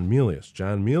of John Milius.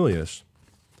 John Milius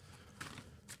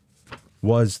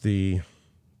was the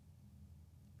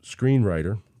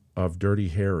screenwriter of Dirty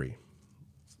Harry,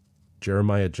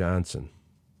 Jeremiah Johnson,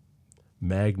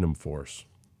 Magnum Force.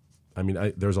 I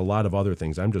mean, there's a lot of other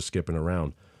things. I'm just skipping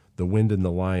around. The Wind and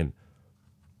the Lion.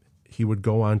 He would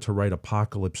go on to write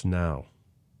Apocalypse Now,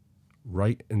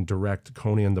 write and direct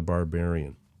Conan the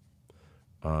Barbarian,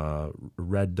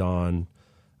 Red Dawn,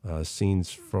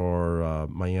 scenes for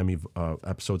Miami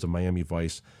episodes of Miami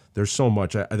Vice. There's so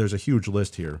much. There's a huge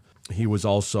list here. He was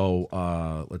also,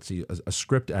 a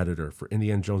script editor for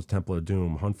Indiana Jones Temple of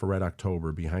Doom, Hunt for Red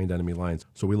October, Behind Enemy Lines.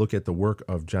 So we look at the work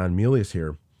of John Milius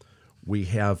here. We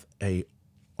have a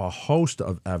host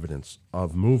of evidence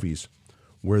of movies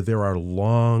where there are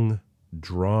long,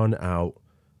 drawn-out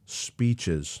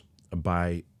speeches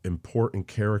by important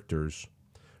characters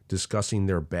discussing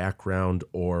their background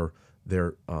or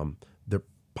their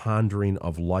pondering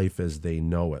of life as they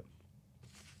know it.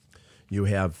 You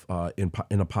have, in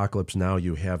Apocalypse Now,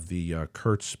 you have the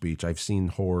Kurtz speech, I've seen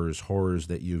horrors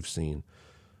that you've seen,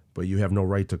 but you have no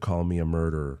right to call me a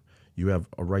murderer. You have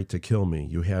a right to kill me.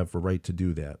 You have a right to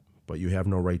do that, but you have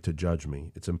no right to judge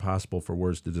me. It's impossible for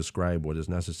words to describe what is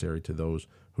necessary to those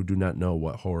who do not know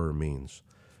what horror means.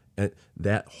 And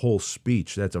that whole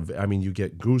speech, you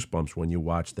get goosebumps when you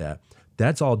watch that.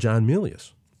 That's all John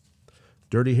Milius.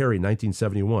 Dirty Harry,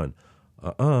 1971.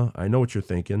 I know what you're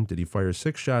thinking. Did he fire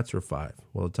 6 shots or 5?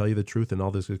 Well, to tell you the truth, in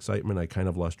all this excitement, I kind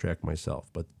of lost track myself.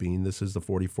 But being this is the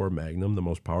 .44 Magnum, the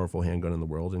most powerful handgun in the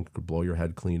world, and could blow your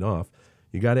head clean off,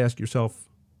 you got to ask yourself,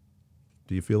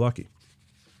 do you feel lucky?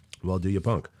 Well, do you,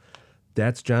 punk?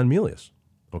 That's John Milius,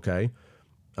 okay?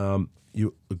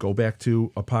 You go back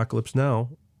to Apocalypse Now.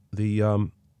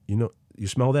 You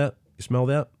smell that? You smell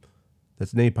that?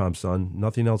 That's napalm, son.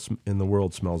 Nothing else in the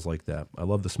world smells like that. I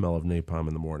love the smell of napalm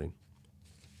in the morning.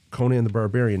 Conan the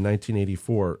Barbarian,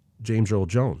 1984, James Earl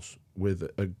Jones, with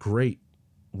a great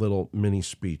little mini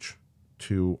speech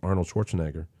to Arnold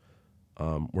Schwarzenegger,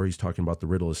 where he's talking about the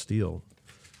riddle of steel.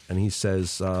 And he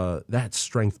says, that's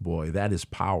strength, boy. That is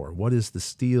power. What is the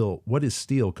steel? What is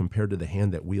steel compared to the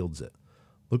hand that wields it?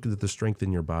 Look at the strength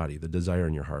in your body, the desire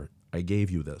in your heart. I gave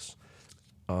you this.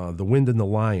 The Wind and the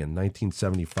Lion,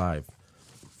 1975.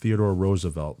 Theodore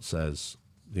Roosevelt says,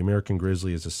 the American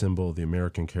grizzly is a symbol of the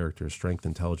American character, strength,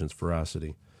 intelligence,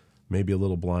 ferocity. Maybe a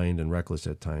little blind and reckless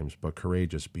at times, but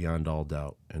courageous beyond all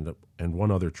doubt. And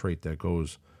one other trait that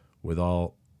goes with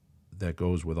all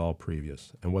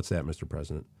previous. And what's that, Mr.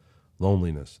 President?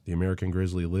 Loneliness. The American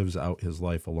grizzly lives out his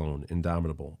life alone,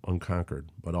 indomitable,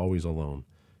 unconquered, but always alone.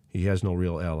 He has no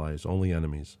real allies, only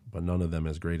enemies, but none of them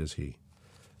as great as he.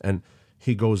 And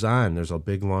he goes on. There's a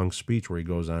big, long speech where he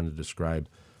goes on to describe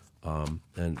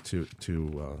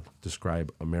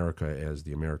describe America as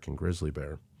the American grizzly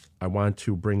bear. I want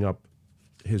to bring up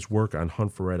his work on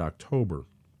Hunt for Red October.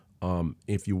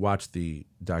 If you watch the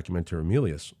documentary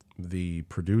Milius, the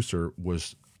producer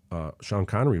was Sean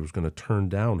Connery was going to turn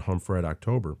down Hunt for Red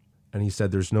October, and he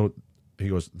said,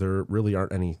 there really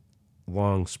aren't any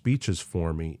long speeches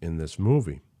for me in this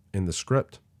movie, in the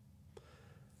script.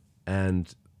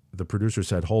 And the producer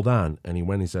said, hold on. And he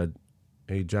went and he said,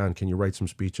 hey, John, can you write some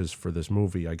speeches for this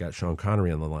movie? I got Sean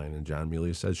Connery on the line. And John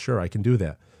Milius said, sure, I can do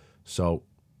that. So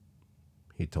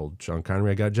he told Sean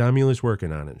Connery, I got John Milius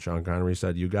working on it. And Sean Connery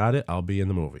said, you got it, I'll be in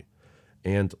the movie.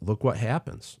 And look what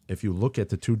happens. If you look at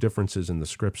the two differences in the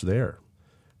scripts there,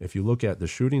 if you look at the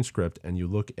shooting script and you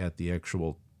look at the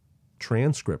actual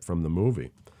transcript from the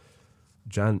movie,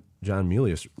 John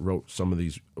Milius wrote some of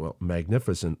these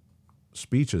magnificent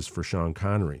speeches for Sean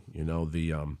Connery. You know,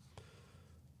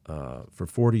 for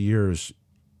 40 years,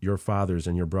 your fathers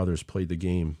and your brothers played the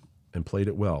game and played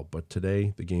it well, but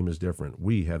today the game is different.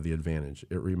 We have the advantage.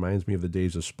 It reminds me of the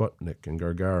days of Sputnik and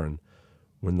Gagarin,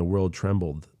 when the world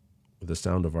trembled with the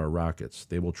sound of our rockets.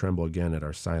 They will tremble again at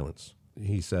our silence.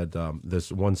 He said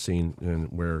this one scene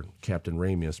where Captain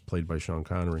Ramius, played by Sean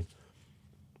Connery,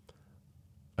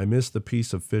 I miss the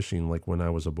peace of fishing like when I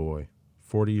was a boy.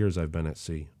 40 years I've been at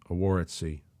sea, a war at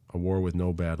sea, a war with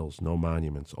no battles, no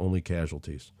monuments, only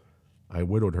casualties. I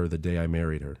widowed her the day I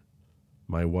married her.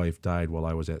 My wife died while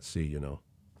I was at sea, you know.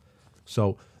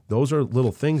 So those are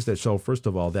little things that show, first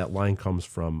of all, that line comes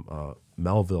from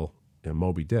Melville and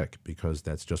Moby Dick, because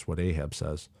that's just what Ahab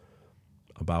says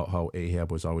about how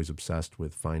Ahab was always obsessed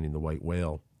with finding the white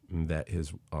whale, and that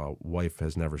his wife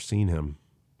has never seen him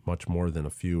much more than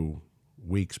a few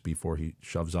weeks before he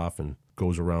shoves off and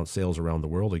sails around the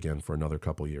world again for another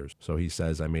couple years. So he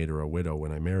says, I made her a widow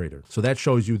when I married her. So that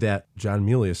shows you that John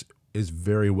Milius is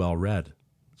very well read,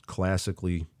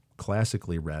 classically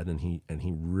read, and he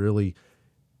really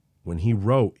when he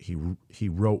wrote, he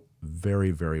wrote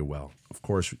very, very well. Of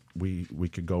course, we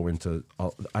could go into,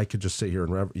 I could just sit here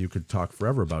and you could talk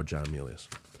forever about John Milius.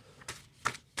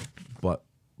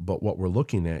 But what we're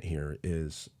looking at here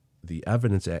is the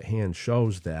evidence at hand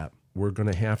shows that we're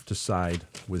going to have to side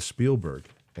with Spielberg,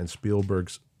 and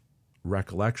Spielberg's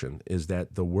recollection is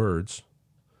that the words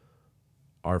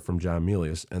are from John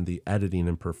Milius and the editing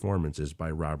and performance is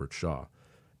by Robert Shaw.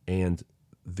 And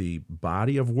the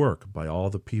body of work by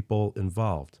all the people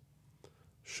involved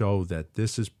show that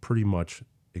this is pretty much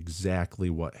exactly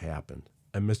what happened.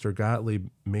 And Mr. Gottlieb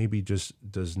maybe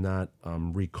just does not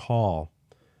recall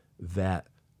that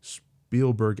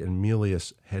Spielberg and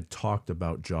Milius had talked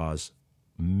about Jaws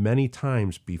many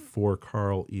times before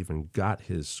Carl even got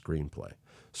his screenplay.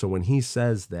 So when he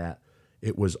says that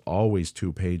it was always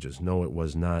 2 pages, no, it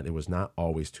was not. It was not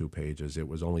always 2 pages. It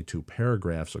was only 2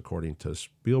 paragraphs, according to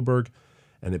Spielberg,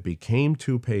 and it became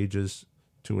 2 pages,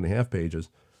 2.5 pages,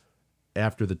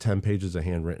 after the 10 pages of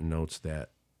handwritten notes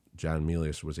that John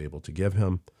Milius was able to give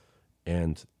him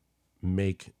and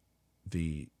make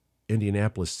the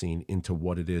Indianapolis scene into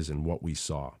what it is and what we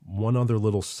saw. One other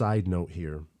little side note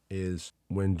here is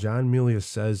when John Milius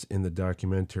says in the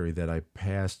documentary that I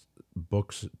passed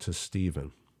books to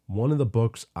Stephen, one of the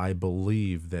books I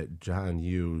believe that John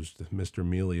used, Mr.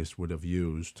 Milius would have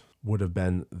used, would have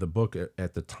been the book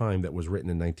at the time that was written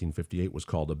in 1958, was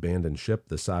called Abandoned Ship,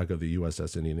 The Saga of the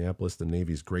USS Indianapolis, the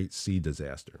Navy's Great Sea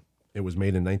Disaster. It was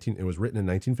written in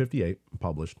 1958,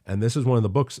 published, and this is one of the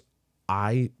books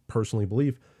I personally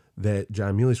believe that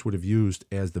John Milius would have used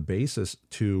as the basis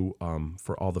to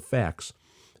for all the facts.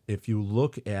 If you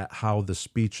look at how the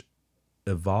speech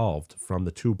evolved from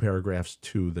the 2 paragraphs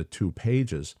to the 2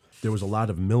 pages, there was a lot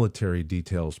of military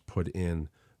details put in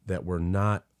that were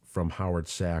not from Howard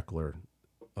Sackler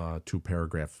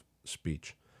 2-paragraph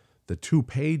speech. The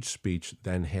 2-page speech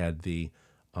then had the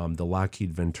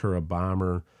Lockheed Ventura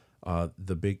bomber,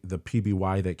 the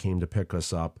PBY that came to pick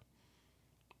us up.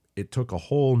 It took a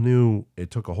whole new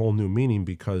meaning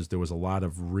because there was a lot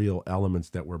of real elements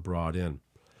that were brought in.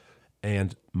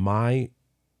 And my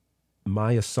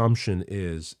assumption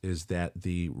is that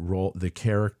the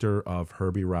character of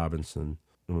Herbie Robinson,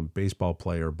 baseball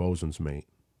player, bosun's mate,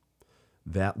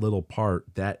 that little part,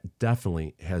 that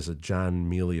definitely has a John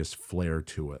Milius flair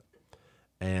to it.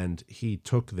 And he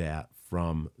took that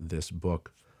from this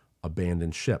book,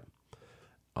 Abandoned Ship.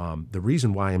 The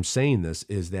reason why I'm saying this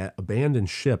is that Abandoned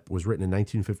Ship was written in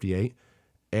 1958,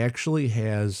 actually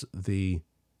has the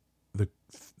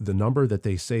number that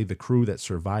they say the crew that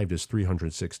survived is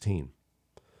 316.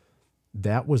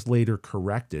 That was later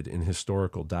corrected in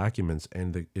historical documents,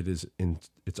 and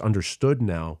it's understood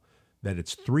now that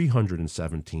it's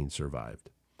 317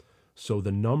 survived. So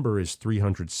the number is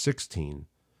 316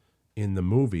 in the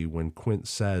movie when Quint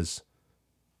says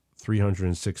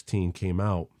 316 came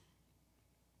out.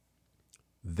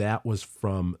 That was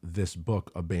from this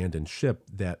book, Abandoned Ship,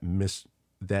 that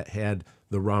had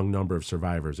the wrong number of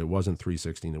survivors. It wasn't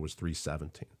 316, it was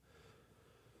 317.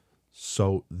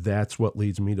 So that's what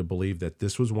leads me to believe that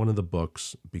this was one of the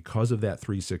books, because of that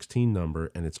 316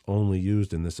 number, and it's only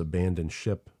used in this Abandoned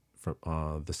Ship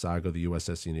from the saga of the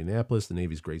USS Indianapolis, the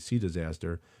Navy's Great Sea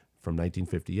Disaster from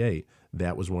 1958.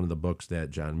 That was one of the books that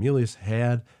John Milius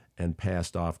had and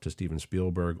passed off to Steven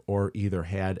Spielberg, or either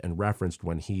had and referenced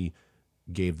when he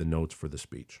gave the notes for the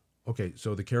speech. Okay,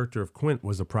 so the character of Quint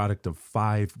was a product of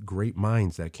 5 great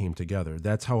minds that came together.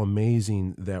 That's how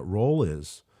amazing that role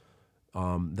is.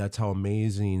 That's how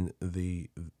amazing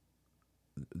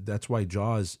that's why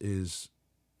Jaws is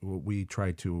what we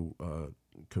try to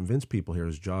convince people here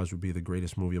is Jaws would be the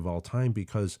greatest movie of all time,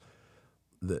 because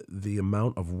the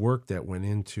amount of work that went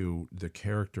into the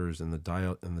characters and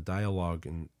the dialogue,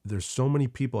 and there's so many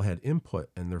people had input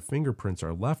and their fingerprints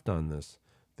are left on this,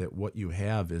 that what you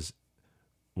have is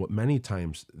what many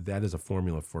times that is a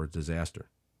formula for a disaster,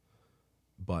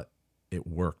 but it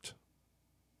worked.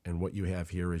 And what you have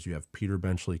here is you have Peter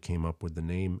Benchley came up with the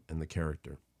name and the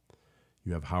character.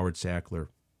 You have Howard Sackler,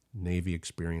 Navy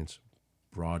experience,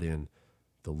 brought in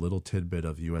the little tidbit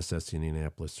of USS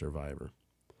Indianapolis survivor.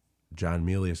 John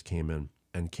Milius came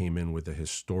in with a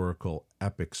historical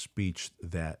epic speech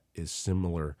that is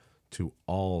similar to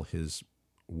all his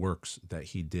works that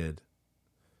he did,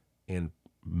 and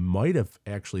might have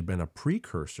actually been a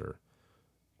precursor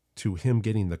to him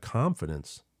getting the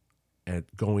confidence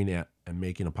at going at and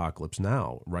making Apocalypse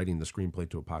Now, writing the screenplay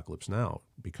to Apocalypse Now,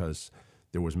 because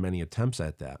there was many attempts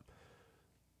at that.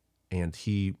 And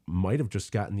he might have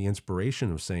just gotten the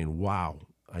inspiration of saying, wow,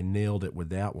 I nailed it with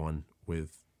that one,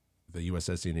 with the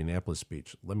USS Indianapolis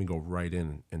speech. Let me go right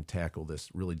in and tackle this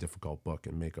really difficult book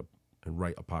and make and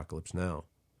write Apocalypse Now.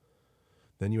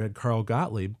 Then you had Carl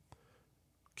Gottlieb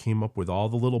came up with all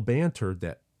the little banter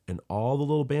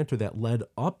that led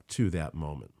up to that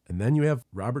moment. And then you have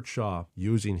Robert Shaw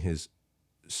using his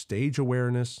stage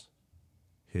awareness,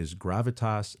 his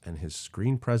gravitas, and his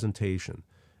screen presentation.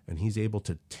 And he's able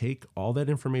to take all that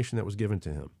information that was given to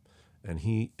him. And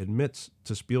he admits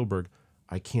to Spielberg,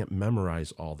 I can't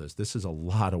memorize all this. This is a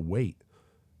lot of weight.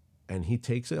 And he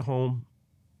takes it home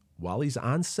while he's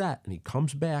on set, and he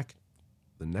comes back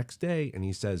the next day and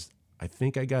he says, I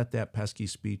think I got that pesky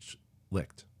speech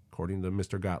licked, according to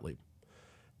Mr. Gottlieb.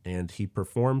 And he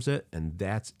performs it, and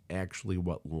that's actually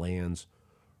what lands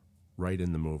right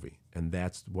in the movie. And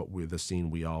that's the scene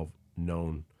we all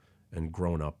known and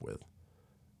grown up with.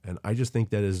 And I just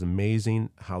think that is amazing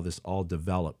how this all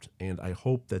developed. And I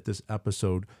hope that this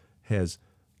episode has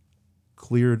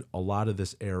cleared a lot of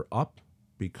this air up,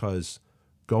 because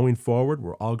going forward,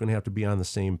 we're all going to have to be on the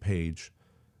same page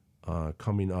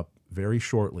coming up very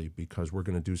shortly, because we're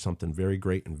going to do something very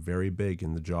great and very big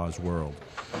in the Jaws world.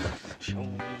 Show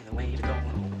me the way to go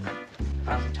home.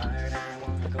 I'm tired, I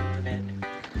want to go to bed.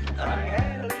 I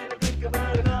had a little think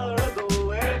about an hour ago,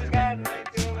 where it's got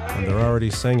right to my And they're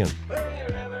already singing.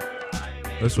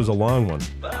 This was a long one.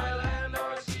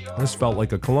 This felt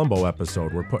like a Columbo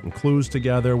episode. We're putting clues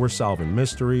together. We're solving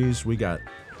mysteries. We got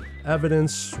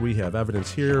evidence. We have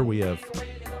evidence here. We're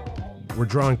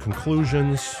drawing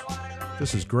conclusions.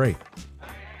 This is great.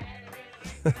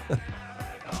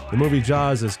 The movie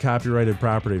Jaws is copyrighted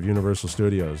property of Universal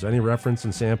Studios. Any reference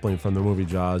and sampling from the movie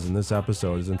Jaws in this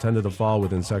episode is intended to fall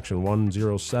within Section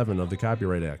 107 of the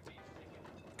Copyright Act.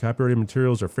 Copyrighted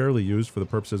materials are fairly used for the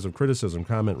purposes of criticism,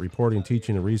 comment, reporting,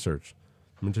 teaching, and research.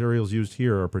 The materials used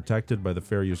here are protected by the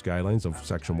fair use guidelines of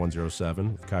Section 107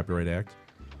 of the Copyright Act.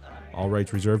 All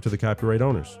rights reserved to the copyright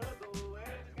owners.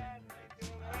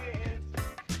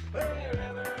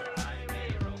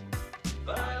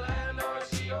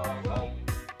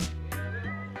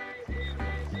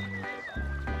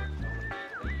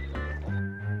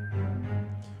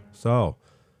 So,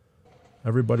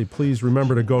 everybody, please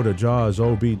remember to go to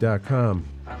jawsob.com.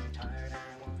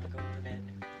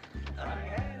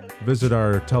 Visit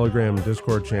our Telegram and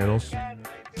Discord channels.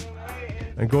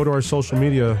 And go to our social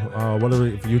media,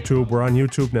 whatever, YouTube. We're on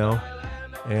YouTube now.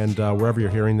 And wherever you're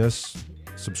hearing this,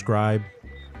 subscribe,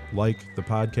 like the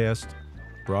podcast,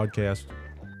 broadcast,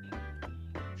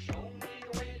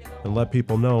 and let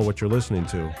people know what you're listening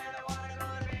to,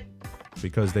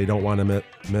 because they don't want to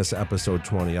miss episode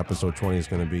 20. Episode 20 is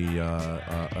going to be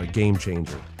a game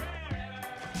changer.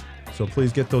 So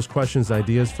please get those questions and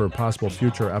ideas for possible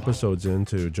future episodes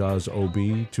into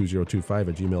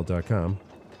jawsob2025@gmail.com.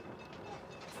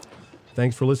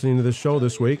 Thanks for listening to this show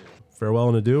this week. Farewell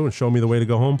and adieu, and show me the way to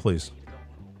go home, please.